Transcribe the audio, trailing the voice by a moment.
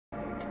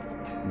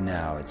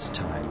Now it's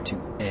time to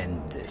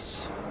end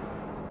this.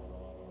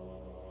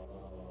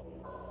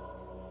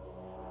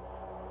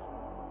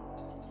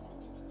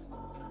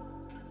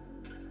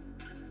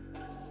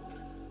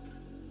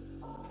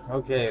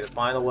 Okay, the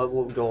final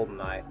level of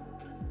Goldeneye.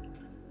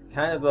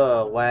 Kind of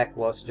a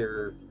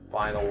lackluster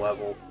final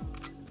level.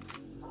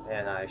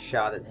 And I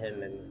shot at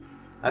him, and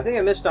I think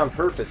I missed on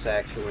purpose,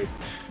 actually.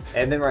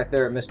 And then right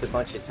there, I missed a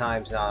bunch of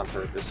times, not on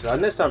purpose. So I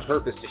missed on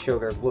purpose to show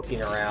their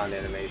looking around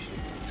animation.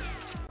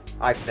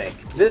 I think.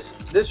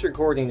 This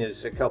recording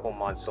is a couple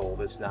months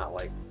old. It's not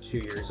like 2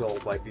 years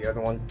old like the other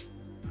one.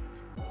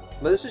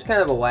 But this is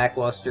kind of a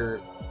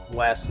lackluster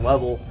last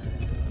level.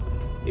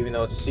 Even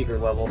though it's a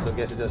secret level, so I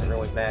guess it doesn't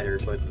really matter.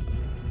 But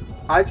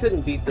I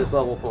couldn't beat this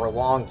level for a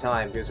long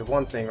time because of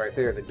one thing right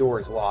there, the door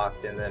is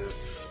locked, and then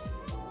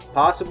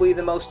possibly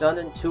the most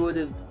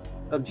unintuitive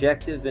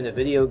objective in a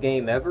video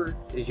game ever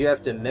is you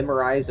have to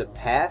memorize a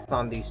path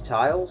on these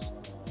tiles.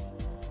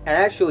 And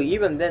actually,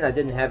 even then I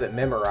didn't have it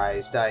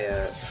memorized.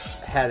 I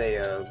had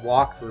a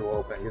walkthrough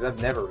open because I've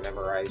never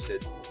memorized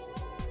it.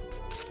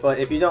 But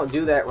if you don't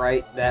do that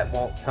right, that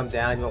won't come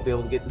down. You won't be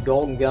able to get the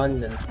golden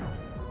gun, and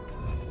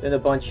then a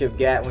bunch of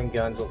Gatling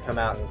guns will come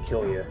out and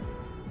kill you.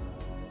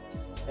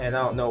 And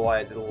I don't know why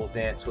I did a little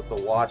dance with the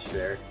watch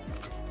there.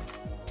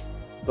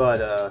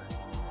 But,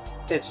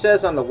 it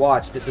says on the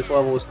watch that this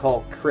level is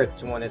called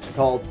Crypt when it's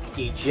called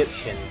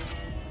Egyptian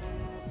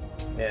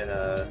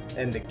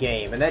in the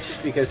game. And that's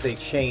just because they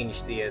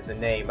changed the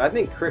name. I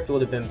think Crypt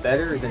would have been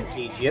better than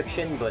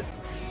Egyptian, but,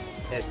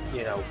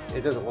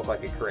 it doesn't look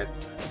like a crypt.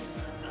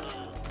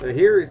 So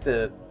here's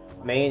the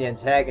main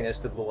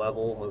antagonist of the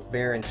level, with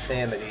Baron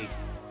Samedi,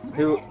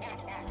 who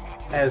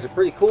has a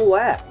pretty cool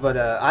laugh, but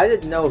I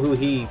didn't know who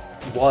he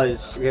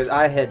was because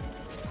I had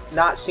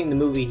not seen the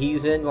movie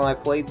he's in when I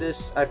played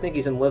this. I think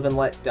he's in Live and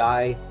Let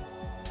Die.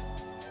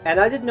 And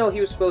I didn't know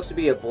he was supposed to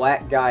be a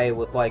black guy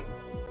with like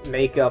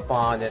makeup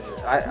on, and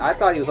I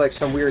thought he was like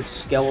some weird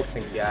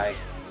skeleton guy.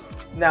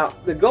 Now,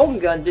 the golden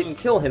gun didn't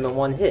kill him in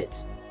one hit.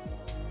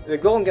 The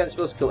golden gun is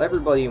supposed to kill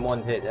everybody in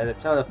one hit. I had a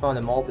ton of fun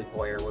in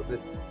multiplayer with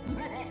it.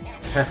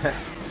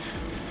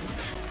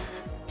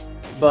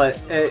 But,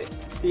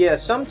 yeah,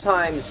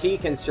 sometimes he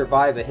can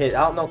survive a hit.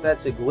 I don't know if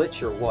that's a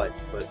glitch or what,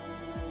 but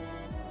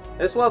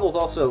this level's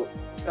also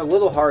a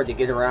little hard to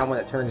get around when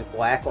it turns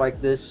black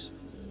like this,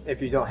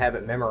 if you don't have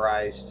it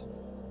memorized.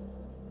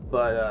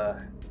 But,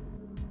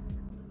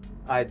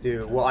 I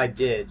do. Well, I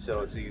did,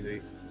 so it's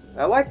easy.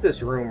 I like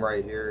this room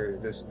right here,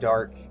 this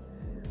dark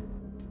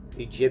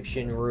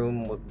Egyptian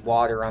room with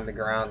water on the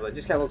ground, but it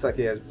just kind of looks like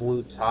it has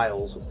blue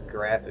tiles with the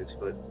graphics,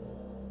 but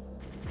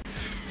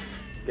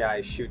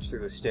guy shoots through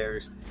the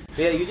stairs.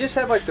 Yeah, you just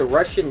have like the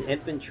Russian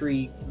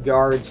infantry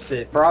guards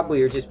that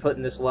probably are just put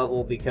in this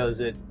level because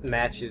it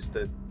matches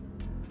the,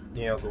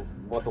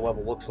 what the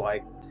level looks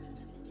like.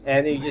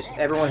 And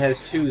everyone has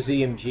 2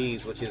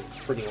 ZMGs, which is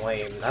pretty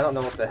lame. I don't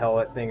know what the hell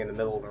that thing in the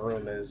middle of the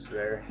room is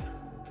there.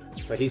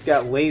 But he's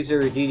got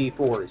laser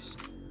DD4s.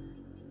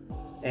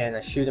 And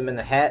I shoot him in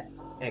the hat,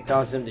 and it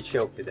causes him to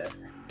choke to death.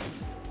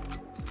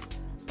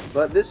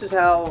 But this is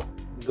how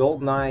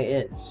Goldeneye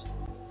ends.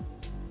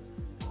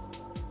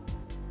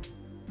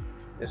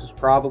 This is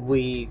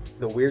probably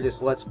the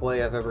weirdest Let's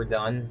Play I've ever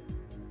done.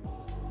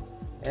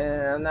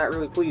 And I'm not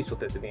really pleased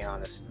with it, to be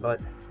honest.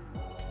 But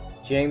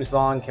James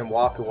Bond can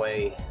walk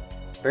away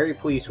very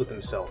pleased with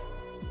himself.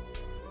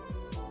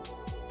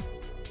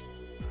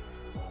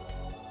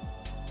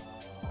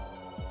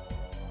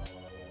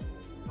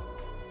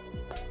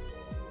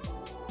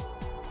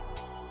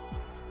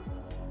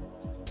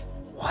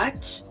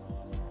 What?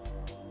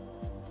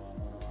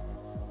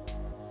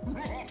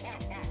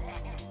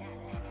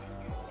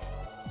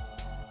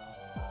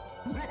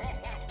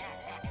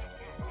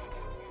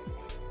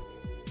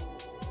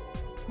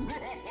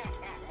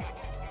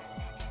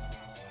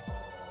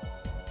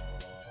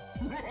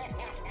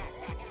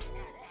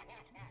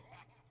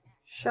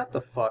 Shut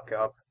the fuck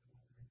up.